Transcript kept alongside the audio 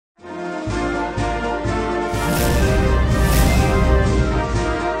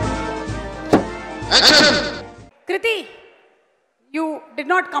Krithi, you did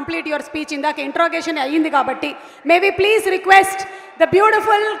not complete your speech in the interrogation ayindi kabatti. May we please request the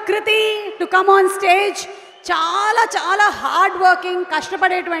beautiful Krithi to come on stage. చాలా చాలా hard working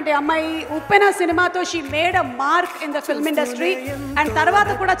కష్టపడేటువంటి అమ్మాయి. ఉప్పెన సినిమాతో she made a mark in the film industry and తర్వాత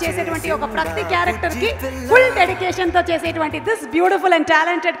కూడా చేసేటువంటి ఒక ప్రతి క్యారెక్టర్కి ఫుల్ డెడికేషన్తో చేసేటువంటి this beautiful and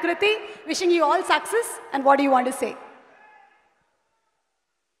talented Kriti. Wishing you all success and what you want to say?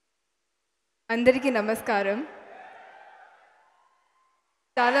 అందరికీ నమస్కారం.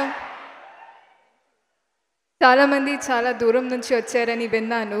 చాలామంది చాలా దూరం నుంచి వచ్చారని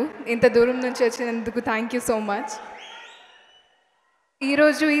విన్నాను. ఇంత దూరం నుంచి వచ్చినందుకు థ్యాంక్ యూ సో మచ్.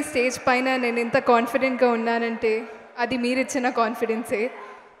 ఈరోజు ఈ స్టేజ్ పైన నేను ఇంత కాన్ఫిడెంట్గా ఉన్నానంటే అది మీరు ఇచ్చిన కాన్ఫిడెన్సే.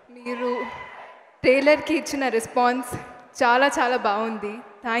 మీరు ట్రైలర్కి ఇచ్చిన రెస్పాన్స్ చాలా చాలా బాగుంది.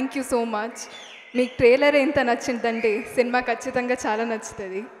 Thank you so much. మీకు ట్రైలర్ ఎంత నచ్చిందంటే సినిమా ఖచ్చితంగా చాలా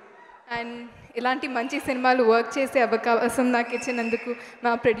నచ్చుతుంది. అండ్ ఇలాంటి మంచి సినిమాలు వర్క్ చేసే అవకాశం నాకు ఇచ్చినందుకు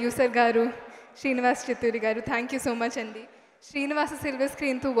మా ప్రొడ్యూసర్ గారు శ్రీనివాస్ చిత్తూరి గారు థ్యాంక్ యూ సో మచ్ అండి. శ్రీనివాస సిల్వర్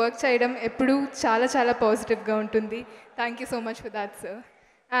స్క్రీన్తో వర్క్ చేయడం ఎప్పుడూ చాలా చాలా పాజిటివ్గా ఉంటుంది. Thank you so much for that sir.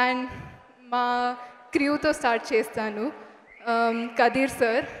 And మా క్రూతో స్టార్ట్ చేస్తాను. కదీర్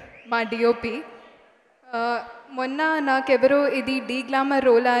సార్ మా డిఓపి. మొన్న నాకెవరో ఇది డీ గ్లామర్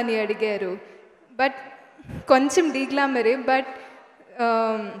రోలా అని అడిగారు. బట్ కొంచెం డీ గ్లామరే. బట్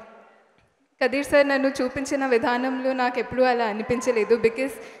కదీర్ సార్ నన్ను చూపించిన విధానంలో నాకు ఎప్పుడూ అలా అనిపించలేదు.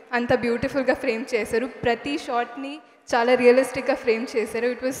 బికాస్ అంత బ్యూటిఫుల్గా ఫ్రేమ్ చేశారు. ప్రతి షాట్ని చాలా రియలిస్టిక్గా ఫ్రేమ్ చేశారు.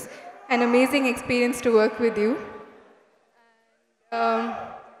 It was an amazing experience to work with you.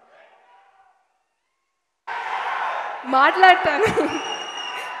 మాట్లాడతాను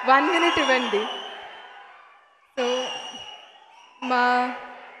 1 minute ఇవ్వండి. సో మా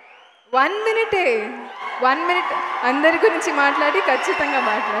 1 minute అందరి గురించి మాట్లాడి ఖచ్చితంగా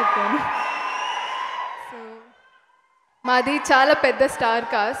మాట్లాడతాను. మాది చాలా పెద్ద స్టార్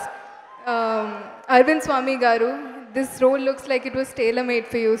కాస్ట్. అరవింద్ స్వామి గారు, this role looks like it was tailor made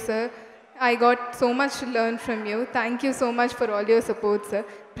for you sir. I got so much to learn from you. Thank you so much for all your support sir.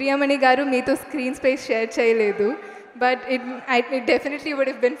 Priyamani గారు మీతో స్క్రీన్ స్పేస్ షేర్ చేయలేదు. But it definitely would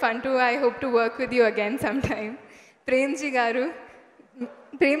have been fun to I hope to work with you again some time.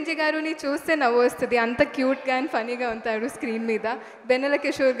 Premji గారుని చూస్తే నవ్వు వస్తుంది. అంత క్యూట్గా and ఫనీగా ఉంటారు screen మీద. బెన్నెల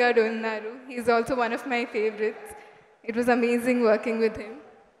కిషోర్ గారు ఉన్నారు. He's also one of my favourites. It was amazing working with him.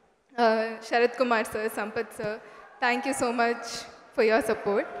 Sharat Kumar sir, Sampath sir, thank you so much for your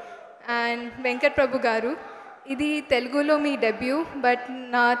support. And Venkat Prabhu garu, ఇది తెలుగులో మీ డెబ్యూ. బట్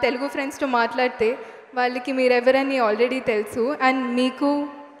నా తెలుగు ఫ్రెండ్స్తో మాట్లాడితే వాళ్ళకి మీరెవరని already తెలుసు. And మీకు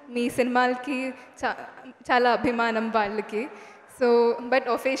మీ సినిమాలకి చాలా అభిమానం వాళ్ళకి. సో బట్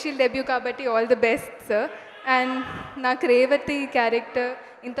ఒఫీషియల్ డెబ్యూ కాబట్టి all the best sir. And నాకు రేవతి క్యారెక్టర్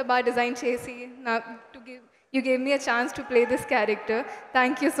ఇంత బాగా డిజైన్ చేసి you gave me a chance to play this character.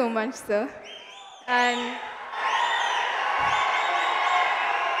 Thank you so much, sir. And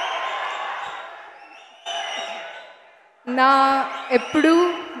ఎప్పుడు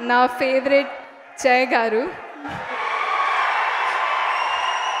నా ఫేవరెట్ జయ గారు,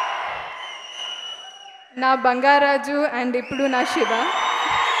 నా బంగారాజు అండ్ ఇప్పుడు నా శివ.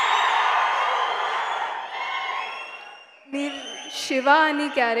 శివ అని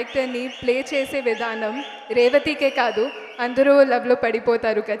క్యారెక్టర్ని ప్లే చేసే విధానం రేవతికే కాదు అందరూ లవ్లో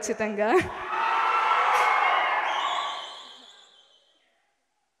పడిపోతారు ఖచ్చితంగా.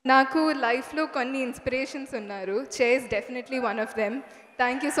 నాకు లైఫ్లో కొన్ని ఇన్స్పిరేషన్స్ ఉన్నారు. చే is definitely one of them.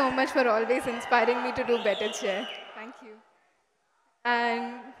 Thank you so much for always inspiring me to do better చే. Thank you. అండ్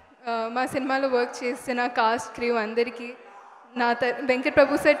మా సినిమాలో వర్క్ చేసిన కాస్ట్ క్రూ అందరికీ వెంకట్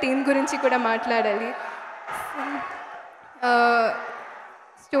ప్రభు సార్ టీం గురించి కూడా మాట్లాడాలి.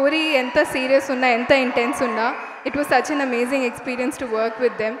 స్టోరీ ఎంత సీరియస్ ఉన్నా ఎంత ఇంటెన్స్ ఉన్నా it was such an amazing experience to work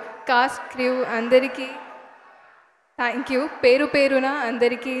with them. Cost crew అందరికీ థ్యాంక్ యూ. పేరు పేరున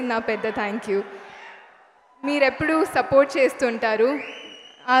అందరికీ నా పెద్ద థ్యాంక్ యూ. మీరెప్పుడు సపోర్ట్ చేస్తుంటారు.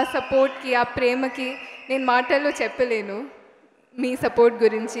 ఆ సపోర్ట్కి ఆ ప్రేమకి నేను మాటల్లో చెప్పలేను మీ సపోర్ట్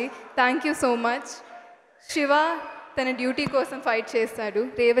గురించి. Thank you so much. Shiva తన డ్యూటీ కోసం ఫైట్ చేస్తాడు.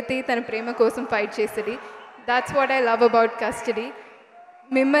 రేవతి తన ప్రేమ కోసం ఫైట్ చేస్తుంది. That's what I love about custody.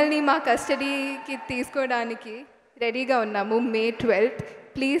 మిమ్మల్ని మా కస్టడీకి తీసుకోవడానికి రెడీగా ఉన్నాము May 12th.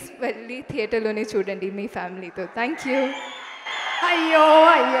 ప్లీజ్ వెళ్ళి థియేటర్లోనే చూడండి మీ ఫ్యామిలీతో. Thank you. అయ్యో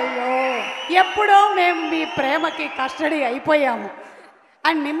అయ్యయ్యో, ఎప్పుడో మేము మీ ప్రేమకి కస్టడీ అయిపోయాము.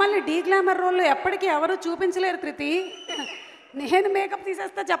 అండ్ మిమ్మల్ని డీ గ్లామర్ రోల్లో ఎప్పటికీ ఎవరు చూపించలేరు కృతి. నేను మేకప్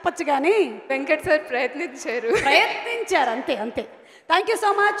తీసేస్తా చెప్పచ్చు కానీ వెంకట్ సార్ ప్రయత్నించారు అంతే అంతే. Thank you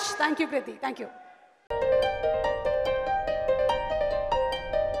so much. Thank you Kriti. Thank you.